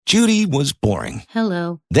Judy was boring.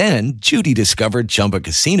 Hello. Then Judy discovered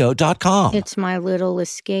ChumbaCasino.com. It's my little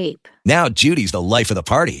escape. Now Judy's the life of the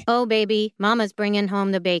party. Oh, baby, mama's bringing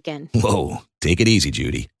home the bacon. Whoa, take it easy,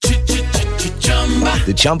 Judy.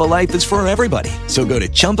 The Chumba life is for everybody. So go to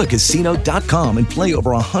ChumbaCasino.com and play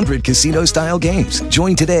over 100 casino-style games.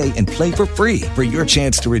 Join today and play for free for your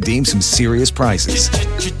chance to redeem some serious prizes.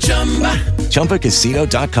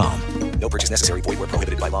 ChumbaCasino.com. No purchase necessary. Void where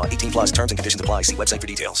prohibited by law. 18 plus terms and conditions apply. See website for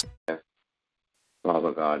details.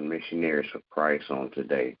 Father God, missionaries for Christ on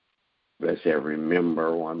today. Bless every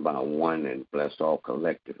member one by one and bless all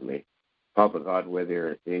collectively. Father God, where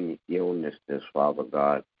there is any illness, Father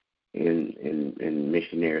God, in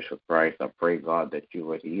missionaries for Christ, I pray, God, that you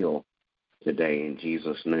would heal today in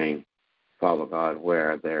Jesus' name. Father God,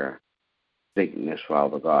 where there sickness,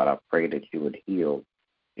 Father God, I pray that you would heal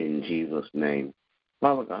in Jesus' name.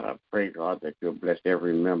 Father God, I pray, God, that you'll bless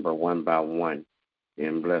every member one by one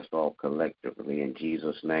and bless all collectively in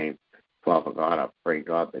Jesus' name. Father God, I pray,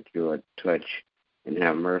 God, that you would touch and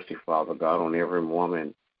have mercy, Father God, on every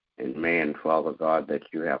woman and man, Father God, that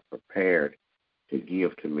you have prepared to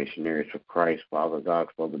give to missionaries for Christ, Father God,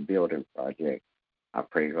 for the building project. I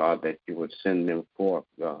pray, God, that you would send them forth,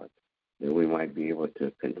 God, that we might be able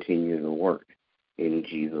to continue the work in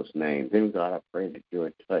Jesus' name. Then, God, I pray that you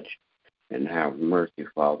would touch and have mercy,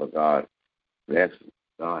 Father God. Bless,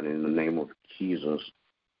 God, in the name of Jesus,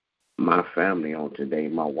 my family on today,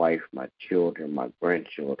 my wife, my children, my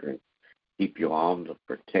grandchildren. Keep your arms of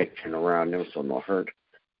protection around them so no hurt,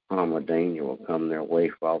 harm, or danger will come their way,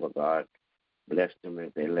 Father God. Bless them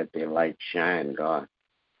as they let their light shine, God,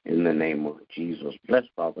 in the name of Jesus. Bless,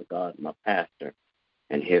 Father God, my pastor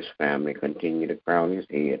and his family. Continue to crown his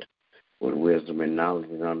head with wisdom and knowledge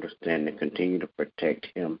and understanding. Continue to protect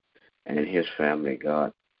him and his family,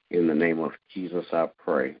 God. In the name of Jesus, I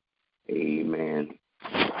pray. Amen.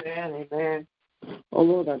 Amen, amen. Oh,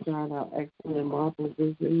 Lord, our God, our excellent and marvelous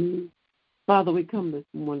is your name. Father, we come this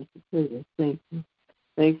morning to say this. Thank you.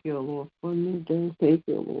 Thank you, Lord, for a new day. Thank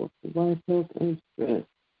you, Lord, for life, health, and strength.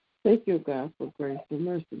 Thank you, God, for grace and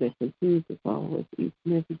mercy that continues to follow us each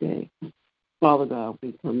and every day. Father God,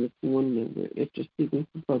 we come this morning and we're interceding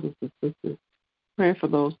for brothers and sisters. Praying for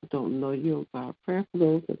those that don't know you, oh God. Praying for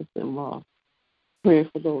those that have been lost. Praying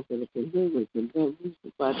for those that have been delivered and done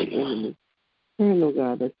by the enemy. Praying, oh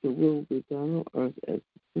God, that your will be done on earth as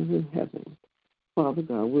it is in heaven. Father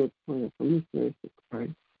God, we're praying for missionaries of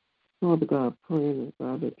Christ. Father God, praying, oh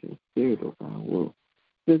God, that your spirit, oh God, will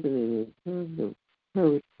visit and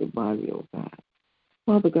encourage the body, oh God.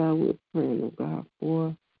 Father God, we're praying, oh God,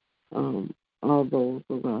 for all those,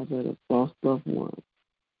 oh God, that have lost loved ones.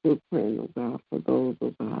 We're praying, oh God, for those,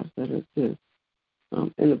 oh God, that are just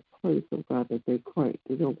in a place, oh God, that they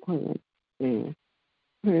don't quite understand.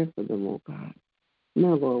 Praying for them, oh God.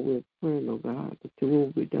 Now, Lord, we're praying, oh God, that your will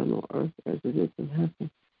be done on earth as it is in heaven.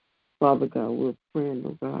 Father God, we're praying,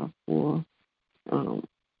 oh God, for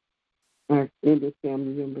our extended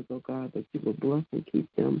family members, oh God, that you will bless and keep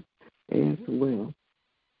them as well.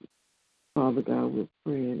 Father God, we're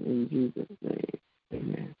praying in Jesus' name.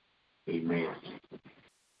 Amen. Amen.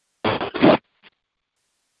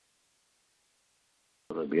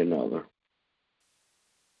 There'll be another.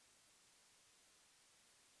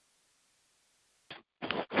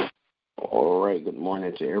 All right, good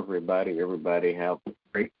morning to everybody. Everybody have a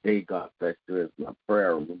great day. God bless you is my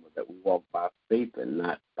prayer. Remember that we walk by faith and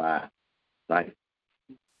not by sight.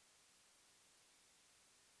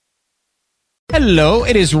 Hello,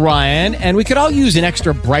 it is Ryan, and we could all use an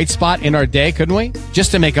extra bright spot in our day, couldn't we?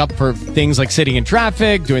 Just to make up for things like sitting in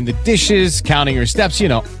traffic, doing the dishes, counting your steps, you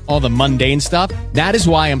know, all the mundane stuff. That is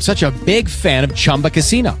why I'm such a big fan of Chumba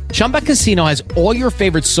Casino. Chumba Casino has all your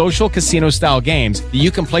favorite social casino-style games that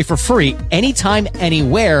you can play for free anytime,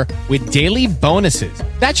 anywhere with daily bonuses.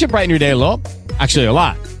 That should brighten your day a little. Actually, a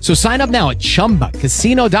lot. So sign up now at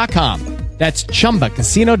ChumbaCasino.com. That's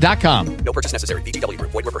ChumbaCasino.com. No purchase necessary. VGW Group.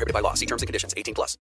 Void where prohibited by law. See terms and conditions. 18 plus.